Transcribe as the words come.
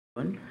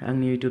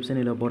आंनि YouTube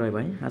चेनेलाव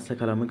बरायबाय आसा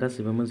खालामो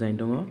गासिबो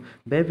मोजाङैनो दङ।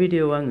 बे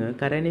भिडियोआव आङो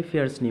कारेन्ट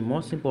एफेयार्सनि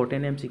मोस्ट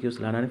इम्पर्टेन्ट एमसिकिउस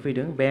लानानै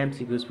फैदों। बे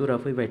एमसिकिउसफोरा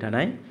फैबाय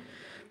थानाय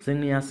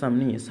जोंनि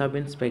आसामनि सब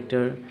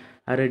इन्सपेक्टर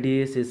आरो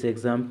DHS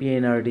एग्जाम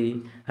PNRD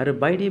आरो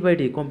बायदि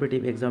बायदि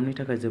कम्पिटिटिभ एग्जामनि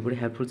थाखाय जोबोद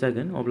हेल्पफुल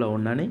जागोन। अब्ला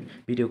अन्नानै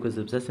भिडियोखौ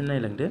जोबजासिम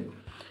नायलांदो।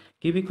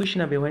 गिबि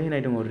कुइसना बेवहाय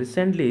होनाय दङ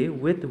recently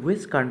with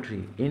which country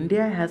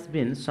India has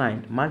been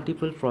signed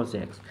multiple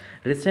projects.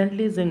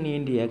 Recently जोंनि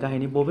इन्डिया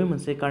गाहायनि बबे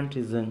मोनसे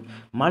कान्ट्रिजों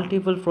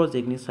माल्टिपल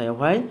प्रोजेक्टनि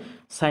सायावहाय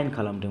साइन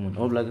खालामदोंमोन।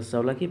 अब्ला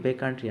गोसोआव लाखि बे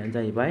कान्ट्रियानो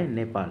जाहैबाय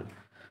नेपाल।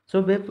 स'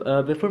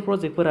 बेफोर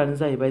प्रजेक्टफोरानो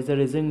जाहैबाय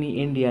जेरै जोंनि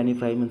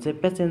इन्डियानिफ्राय मोनसे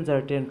पेसेन्जार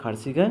ट्रेन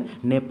खारसिगोन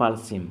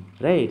नेपालसिम,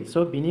 राइट।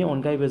 स' बिनि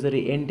अनगायैबो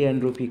जेरै इन्डियान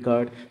रुपि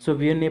कार्ड, स'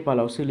 बियो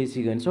नेपालाव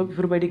सोलिसिगोन। स'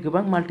 बेफोरबायदि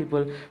गोबां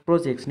माल्टिपल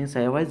प्रजेक्ट्सनि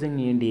सायावहाय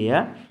जोंनि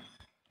इन्डियाया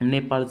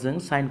नेपालजों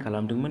साइन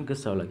खालामदोंमोन।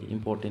 गोसोआव लाखि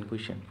important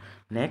question.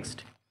 Next,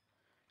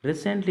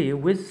 recently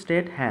which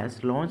state has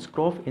launched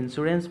crop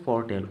insurance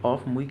portal of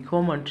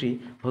मुख्यमंत्री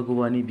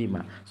भगवानी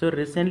बीमा। so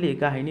recently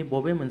गाहायनि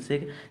बबे मोनसे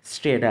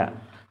स्टेटआ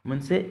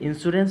मोनसे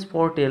इन्सुरेन्स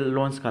पर्टेल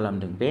लन्च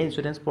खालामदों। बे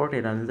इन्सुरेन्स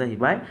पर्टेलानो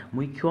जाहैबाय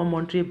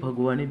मुख्यमंत्री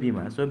भगवानी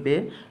बीमा। स' बे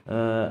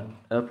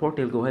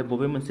पर्टेलखौहाय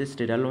बबे मोनसे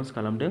स्टेटआ लन्च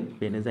खालामदों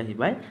बेनो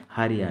जाहैबाय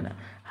हारियाना।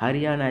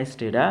 हारियाना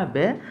स्टेटआ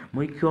बे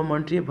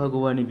मुख्यमंत्री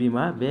भगवानी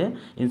बीमा बे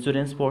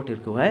इन्सुरेन्स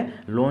पर्टेलखौहाय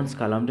लन्च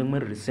खालामदोंमोन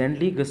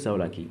रिसेन्टलि। गोसोआव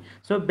लाखि।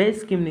 स' बे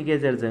स्किमनि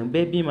गेजेरजों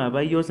बे बीमा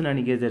बा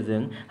योजनानि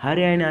गेजेरजों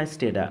हारियाना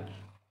स्टेटआ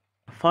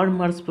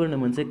फार्मार्सफोरनो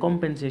मोनसे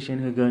कम्पेनसेसन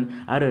होगोन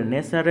आरो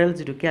नेचारेल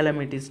जिथु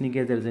केलामिटिसनि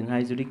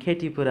गेजेरजोंहाय जुदि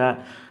खेथिफोरा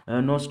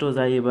नस्ट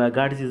जायोबा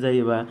गाज्रि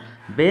जायोबा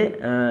बे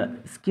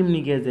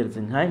स्किमनि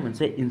गेजेरजोंहाय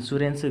मोनसे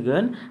इन्सुरेन्स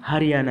होगोन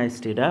हारियाना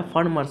स्टेटआ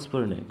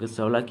फार्मार्सफोरनो।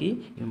 गोसोआव लाखि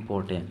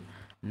important.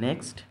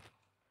 Next,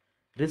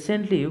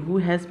 recently who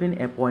has been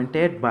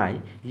appointed by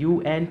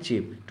UN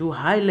chief to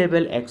high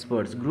level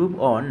experts group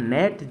on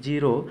net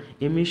zero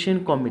emission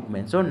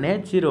commitment। so net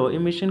zero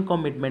emission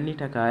commitment नि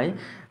थाखाय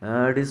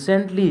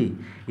recently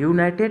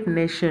United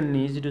Nations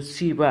नि जिथु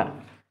चिफआ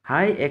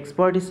हाई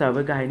एक्सपर्ट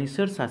हिसाबै गाहायनि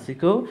सोर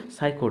सासेखौ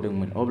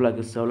सायख'दोंमोन। अब्ला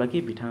गोसोआव लाखि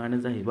बिथाङानो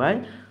जाहैबाय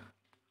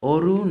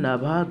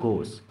अरुनाभा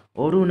घोष।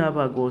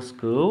 अरुनाभा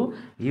घोषखौ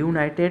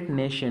इउनाइटेड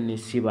नेशननि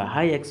चिफआ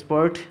हाई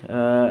एक्सपर्ट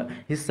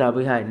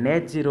हिसाबैहाय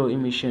नेट जिर'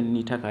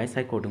 इमिसननि थाखाय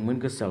सायख'दोंमोन।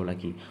 गोसोआव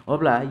लाखि।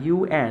 अब्ला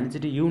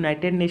जिथु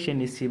इउनाइटेड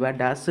नेशननि चिफआ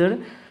दा सोर?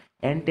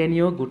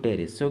 एन्टनिय'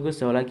 गुटेरेस। स'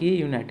 गोसोआव लाखि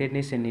इउनाइटेड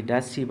नेशननि दा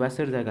चिफआ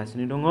सोर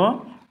जागासिनो दङ?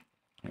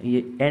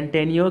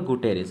 एन्टनिय'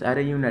 गुटेरेस।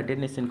 आरो इउनाइटेड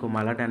नेशनखौ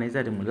माला दानाय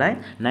जादोंमोनलाय?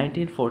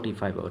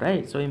 1945 आव,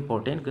 राइट। स'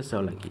 इम्पर्टेन्ट,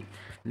 गोसोआव लाखि।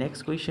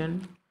 Next question,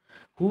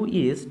 who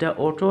is the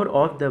author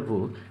of the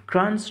book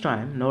crunch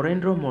time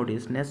Narendra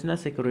Modi's national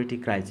security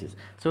crisis।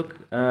 so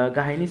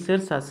गाहायनि सोर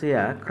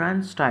सासेया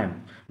crunch time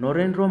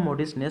Narendra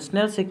मदि's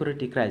national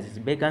security crisis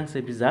बे गांसे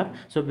बिजाब।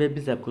 स' बे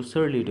बिजाबखौ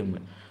सोर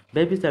लिरदोंमोन?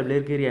 बे बिजाब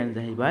लिरगिरियानो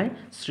जाहैबाय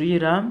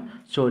श्रीराम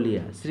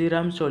चलिया।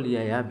 श्रीराम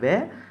चलियाया बे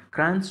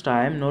crunch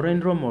time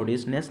Narendra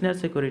मदि's national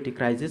security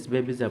crisis बे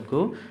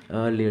बिजाबखौ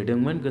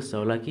लिरदोंमोन।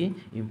 गोसोआव लाखि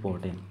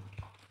important.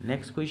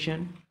 Next question,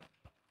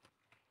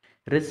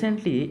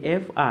 recently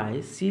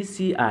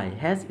FICCI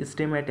has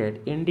estimated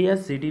India's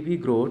GDP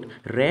growth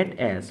rate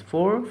as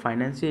for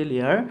financial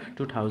year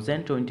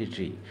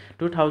 2023।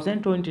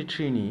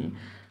 2023 नि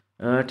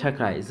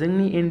थाखाय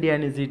जोंनि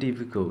इन्डियानि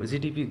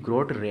GDP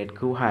ग्रोथ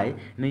रेटखौहाय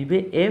नैबे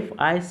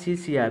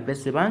FICCI आ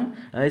बेसेबां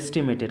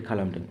एस्टिमेटेड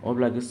खालामदों।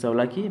 अब्ला गोसोआव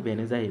लाखि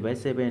बेनो जाहैबाय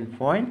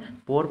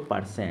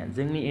 7.4%।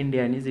 जोंनि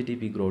इन्डियानि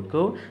GDP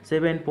ग्रोथखौ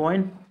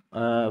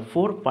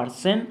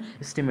 7.4%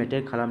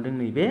 एस्टिमेटेड खालामदों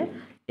नैबे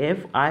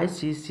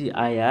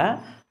FICCI आ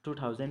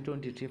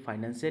 2023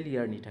 फाइनान्सियेल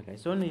इयारनि थाखाय।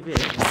 स' नैबे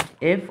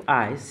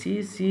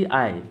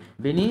FICCI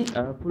बेनि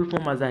फुल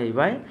फर्मआ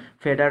जाहैबाय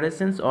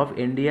Federation of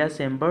India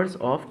चेम्बार्स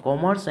of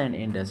commerce end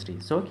industry.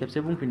 स' खेबसे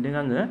बुंफिनदों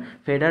आङो,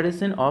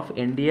 Federation of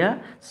India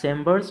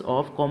चेम्बार्स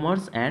of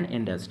commerce end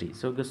industry.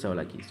 स' गोसोआव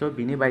लाखि। स'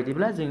 बिनि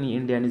बायदिब्ला जोंनि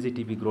इन्डियानि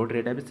GDP ग्रोथ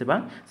रेटआ बेसेबां?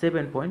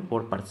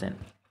 7.4%।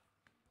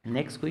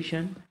 Next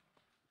question,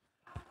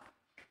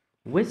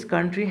 which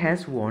country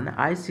has won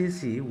ICC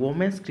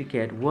Women's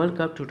Cricket World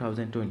Cup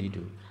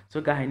 2022। so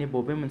गाहायनि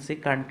बबे मोनसे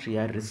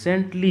कान्ट्रिया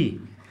recently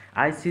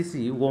ICC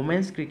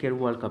Women's Cricket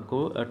World Cup को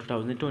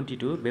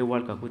 2022 बे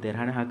वर्ल्ड कपखौ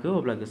देरहानो हाखो।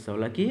 अब्ला गोसोआव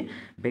लाखि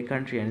बे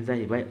कान्ट्रियानो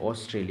जाहैबाय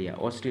अस्ट्रेलिया।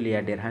 अस्ट्रेलिया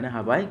देरहानो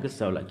हाबाय।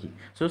 गोसोआव लाखि।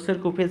 स'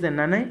 सोरखौ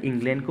फेजेननानै?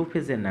 इंलेन्डखौ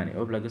फेजेननानै।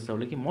 अब्ला गोसोआव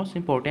लाखि मोस्ट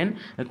इम्पर्टेन्ट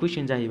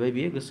कुइसन जाहैबाय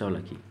बियो। गोसोआव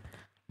लाखि।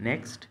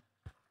 Next,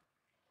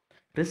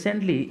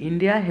 recently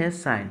India has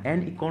signed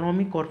an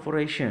economic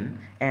cooperation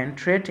and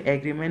trade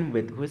agreement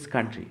with which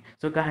country।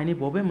 so गाहायनि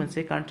बबे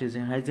मोनसे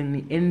कान्ट्रिजोंहाय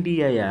जोंनि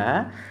इन्डियाया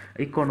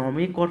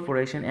economic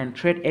corporation and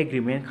trade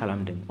agreement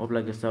खालामदों।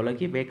 अब्ला गोसोआव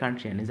लाखि बे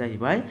कान्ट्रियानो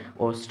जाहैबाय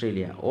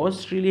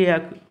अस्ट्रेलिया।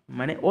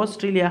 माने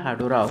अस्ट्रेलिया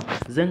हादराव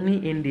जोंनि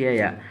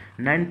इन्डियाया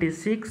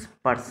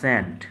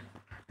 96%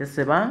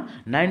 बेसेबां?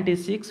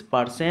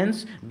 96%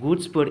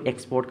 गुड्सफोर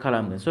एक्सपर्ट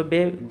खालामो। स'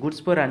 बे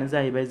गुड्सफोरानो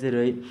जाहैबाय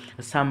जेरै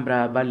सामब्रा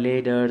बा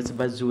लेदार्स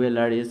बा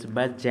जुवेलारिस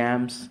बा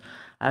जेम्स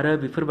आरो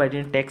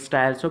बेफोरबायदिनो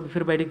टेक्सटाइल। स'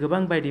 बेफोरबायदि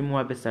गोबां बायदि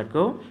मुवा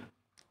बेसादखौ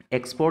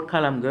एक्सपोर्ट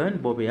खालामगोन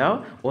बबेयाव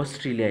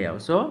अस्ट्रेलियायाव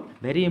स'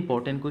 भेरि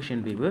इम्पर्टेन्ट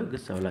कुइसन बेबो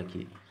गोसोआव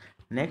लाखि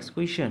next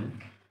question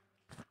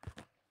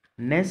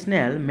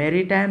national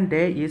maritime day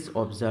is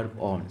observe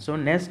on स'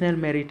 नेशनेल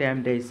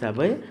मेरिटाइम डे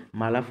हिसाबै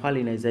माला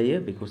फालिनाय जायो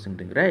बेखौ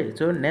सोंदों राइट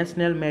स'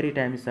 नेशनेल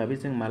मेरिटाइम हिसाबै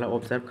जों माला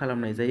ऑब्जर्व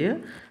खालामनाय जायो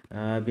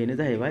बेनो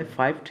जाहैबाय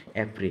 5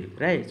 एप्रिल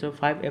राइट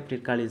स' 5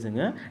 एप्रिल खालि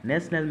जोङो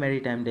नेशनेल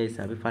मेरिटाइम डे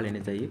हिसाबै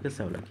फालिनाय जायो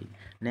गोसोआव लाखि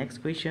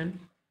next question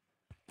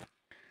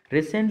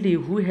Recently,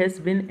 who has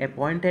been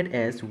appointed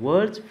as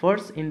world's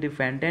first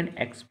independent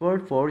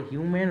expert for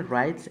human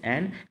rights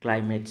and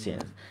climate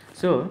change?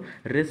 So,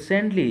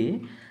 recently,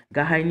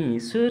 गाहायनि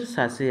सोर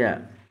सासेया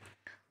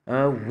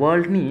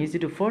वर्ल्डनि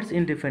जितु फर्स्ट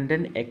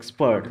इन्डिपेन्डेन्ट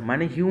एक्सपर्ट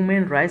माने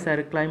ह्युमेन राइट्स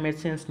आरो क्लाइमेट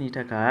चेन्जनि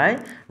थाखाय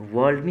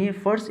वर्ल्डनि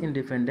फर्स्ट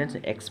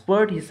इन्डिपेन्डेन्ट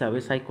एक्सपर्ट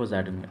हिसाबै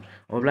सायख'जादोंमोन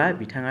अब्ला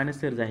बिथाङानो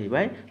सोर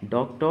जाहैबाय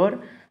डक्टर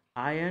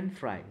आयन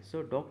फ्राय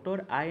स'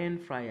 doctor ion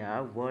Phraya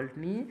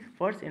वर्ल्डनि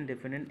first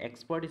independent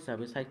expert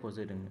हिसाबै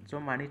सायख'जादोंमोन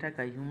स' मानि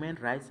थाखाय ह्युमेन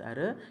राइट्स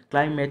आरो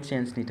क्लाइमेट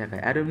चेन्जनि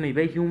थाखाय आरो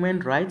नैबे ह्युमेन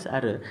राइट्स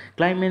आरो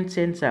क्लाइमेट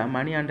चेन्जआ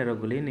मानि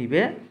आन्डाराव गोलैयो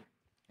नैबे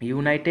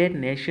United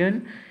nation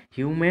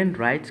human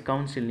rights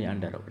काउन्सिलनि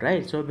आन्डाराव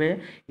right स' बे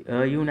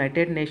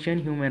यूनाइटेड नेशन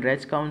ह्युमेन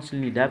राइट्स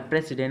काउन्सिलनि दा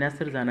प्रेसिडेन्टआ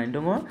सोर जानानै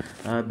दङ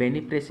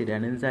बेनि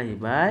प्रेसिडेन्टआनो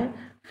जाहैबाय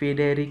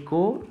फेडेरिक'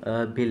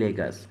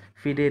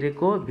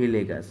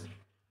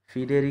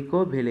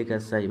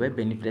 भिलेगास जाहैबाय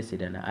बेनि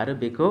प्रेसिडेन्टआ आरो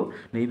बेखौ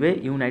नैबे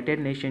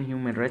United nation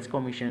human rights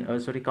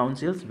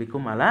councils बेखौ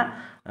माला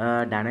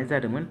दानाय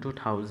जादोंमोन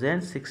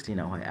 2016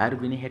 आवहाय आरो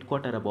बिनि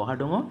हेडक्वार्टारा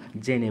बहा दङ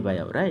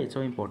जेनेभायाव राइट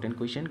स' इम्पर्टेन्ट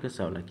कुइसन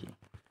गोसोआव लाखि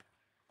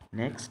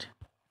Next,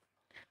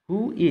 who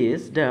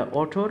is the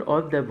author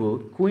of the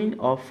book Queen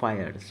of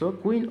Fire? So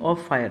Queen of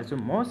Fire. So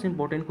most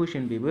important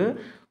question Bebo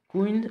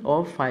Queen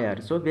of Fire.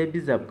 So बे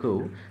बिजाबखौ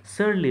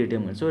सोर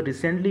लिरदोंमोन? So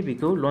recently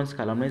बेखौ लन्च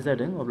खालामनाय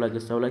जादों अब्ला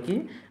गोसोआव लाखि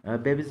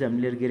बे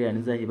बिजाबनि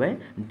लिरगिरियानो जाहैबाय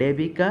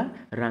देबिका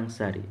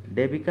रांसारि।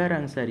 देबिका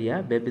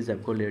रांसारिया बे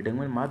बिजाबखौ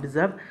लिरदोंमोन मा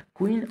बिजाब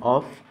Queen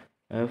of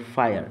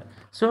Fire.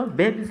 So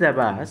बे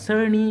बिजाबा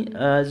सोरनि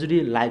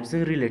जुदि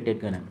लाइफजों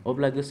रिलेटेड गोनां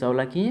अब्ला गोसोआव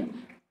लाखि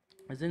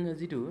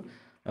जोङो जितु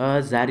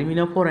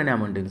जारिमिनाव फरायना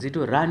मोनदों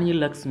जितु रानी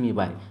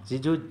लक्ष्मीबाई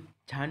जितु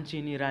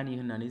झान्सीनि रानी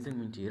होननानै जों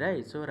मिथियो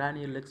राइट स'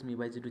 रानी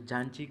लक्ष्मीबाई जितु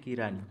झान्सी की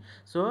रानी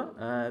स'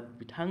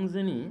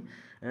 बिथांजोनि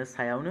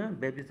सायावनो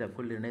बे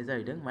बिजाबखौ लिरनाय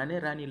जाहैदों माने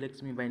रानी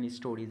लक्ष्मीबाईनि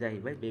स्ट'रि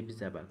जाहैबाय बे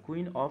बिजाबा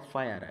क्वीन अफ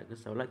फायारआ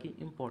गोसोआव लाखि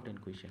important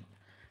question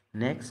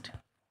next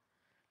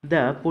The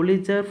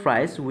Pulitzer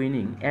Prize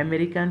winning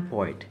American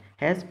poet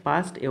has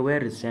passed away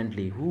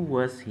recently. Who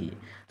was he?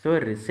 So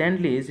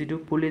recently जितु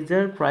Pulitzer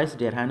Prize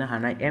देरहानो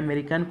हानाय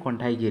आमेरिकान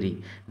खन्थाइगिरि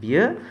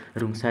बियो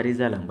रुंसारि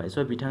जालांबाय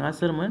स' बिथाङा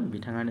सोरमोन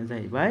बिथाङानो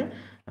जाहैबाय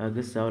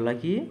गोसोआव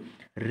लाखि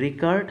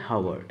रिकार्ड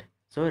हावार्ड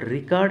स'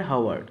 रिकार्ड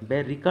हावार्ड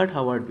बे रिकार्ड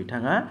हावार्ड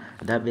बिथाङा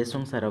दा बे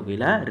संसाराव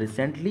गैला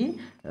रिसेन्टलि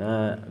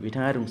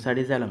बिथाङा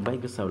रुंसारि जालांबाय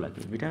गोसोआव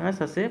लाखि बिथाङा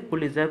सासे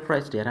पुलिजार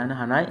प्राइज देरहानो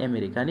हानाय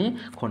आमेरिकानि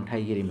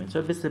खन्थाइगिरिमोन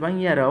स' बेसेबां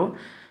इयाराव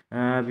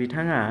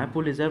बिथाङा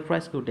पुलिजार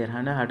प्राइजखौ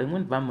देरहानो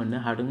हादोंमोन बा मोननो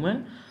हादोंमोन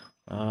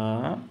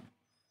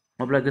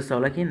अब्ला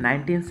गोसोआव लाखि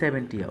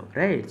 1970 आव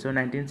राइट स'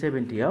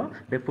 1970 आव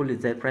बे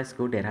पुलिजार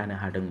प्राइजखौ देरहानो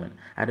हादोंमोन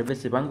आरो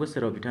बेसेबां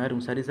बोसोराव बिथाङा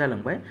रुंसारि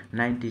जालांबाय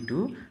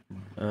 92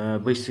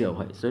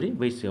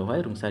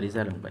 बैसोआवहाय रुंसारि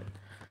जालांबाय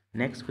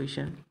next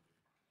question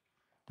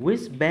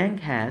Which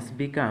bank has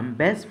become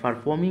best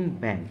performing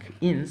bank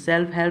in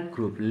self-help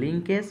group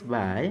linkage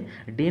by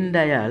Deen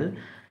Dayal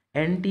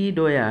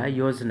Antyodaya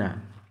Yojana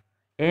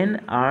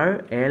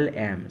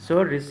NRLM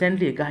so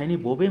recently काहिनी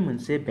बबे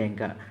मोनसे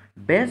बेंकआ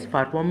बेस्ट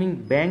पारफर्मिंग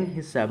बैंक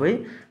हिसाबै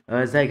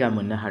जायगा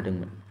मोननो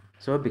हादोंमोन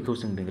स' बेखौ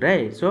सोंदों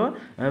राइट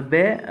स'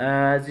 बे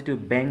जितु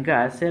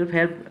बेंकआ सेल्फ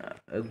हेल्प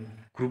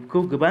ग्रुपखौ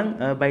गोबां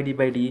बायदि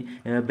बायदि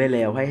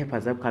बेलायावहाय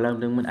हेफाजाब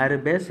खालामदोंमोन आरो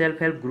बे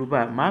सेल्फ हेल्प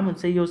ग्रुपआ मा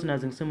मोनसे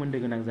योजनाजों सोमोन्दो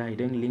गोनां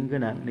जाहैदों लिंक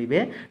गोनां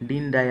नैबे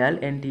दीन दयाल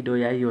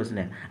एन्टिदया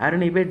योजना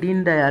आरो नैबे दीन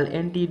दयाल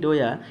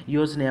एन्टिदया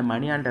योजनाया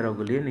मानि आन्डाराव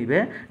गोलैयो नैबे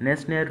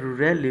नेशनेल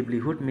रुरेल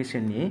लाइभलिहुड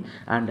मिशननि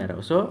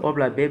आन्डाराव स'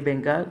 अब्ला बे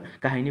बेंकआ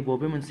गाहायनि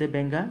बबे मोनसे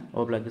बेंकआ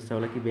अब्ला गोसोआव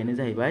लाखि बेनो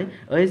जाहैबाय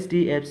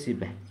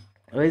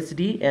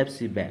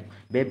HDFC बैंक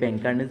बे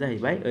बेंकआनो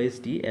जाहैबाय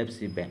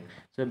HDFC बैंक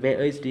स' बे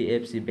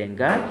HDFC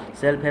बेंकआ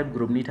सेल्फ हेल्प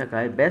ग्रुपनि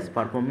थाखाय बेस्ट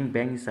पारफर्मिंग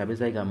बैंक हिसाबै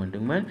जायगा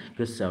मोनदोंमोन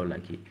गोसोआव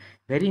लाखि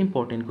भेरि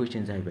इम्पर्टेन्ट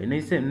कुइसन जाहैबाय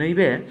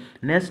नैबे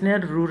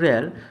national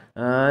rural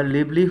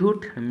livelihood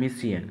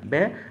Mission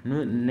Bay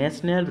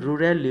national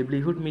rural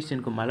livelihood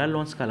मिशनखौ माला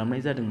लन्च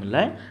खालामनाय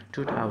जादोंमोनलाय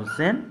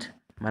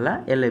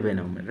 2011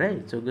 आवमोन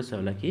राइट स'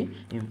 गोसोआव लाखि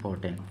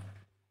इम्पर्टेन्ट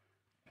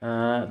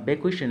बे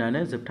कुइसनानो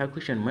जोबथा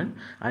कुइसनमोन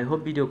आई होप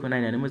भिडिअखौ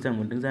नायनानै मोजां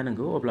मोनदों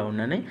जानांगौ अब्ला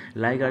अननानै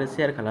लाइक आरो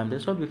शेयार खालामदो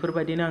स'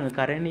 बेफोरबायदिनो आङो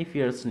कारेन्ट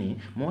एफेयार्सनि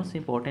मस्ट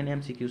इम्पर्टेन्ट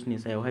एमसिकिउसनि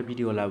सायावहाय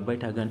भिडिअ लाबोबाय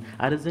थागोन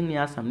आरो जोंनि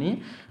आसामनि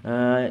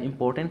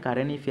इम्पर्टेन्ट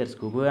कारेन्ट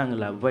एफेयार्सखौबो आङो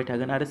लाबोबाय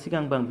थागोन आरो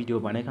सिगांबो आं भिडिअ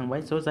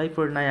बानायखांबाय स'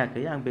 जायफोर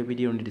नायाखै आं बे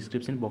भिडिअनि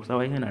डिसक्रिपसन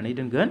बक्सआवहाय होनानै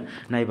दोनगोन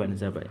नायबानो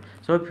जाबाय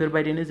स'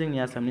 बेफोरबायदिनो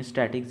जोंनि आसामनि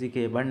स्टेटिक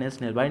जिके बा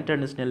नेशनेल बा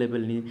इन्टारनेशनेल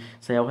लेभेलनि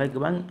सायावहाय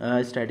गोबां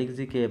स्टेटिक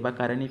जिके बा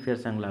कारेन्ट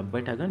एफेयार्स आं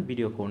लाबोबाय थागोन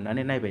भिडिअखौ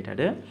अननानै नायबाय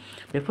थादो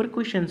बेफोर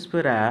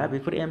कुइसन्सफोरा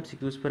बेफोर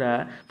एमसिकिउसफोरा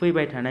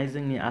फैबाय थानाय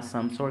जोंनि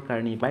आसाम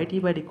सरकारनि बायदि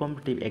बायदि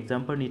कम्पिटिटिभ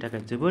एग्जामफोरनि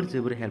थाखाय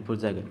जोबोर हेल्पफुल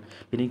जागोन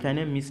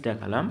बेनिखायनो मिस दा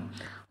खालाम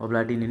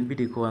अब्ला दिनैनि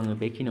भिडिअखौ आङो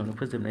बेखिनियावनो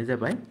फोजोबनाय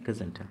जाबाय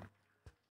गोजोन्थों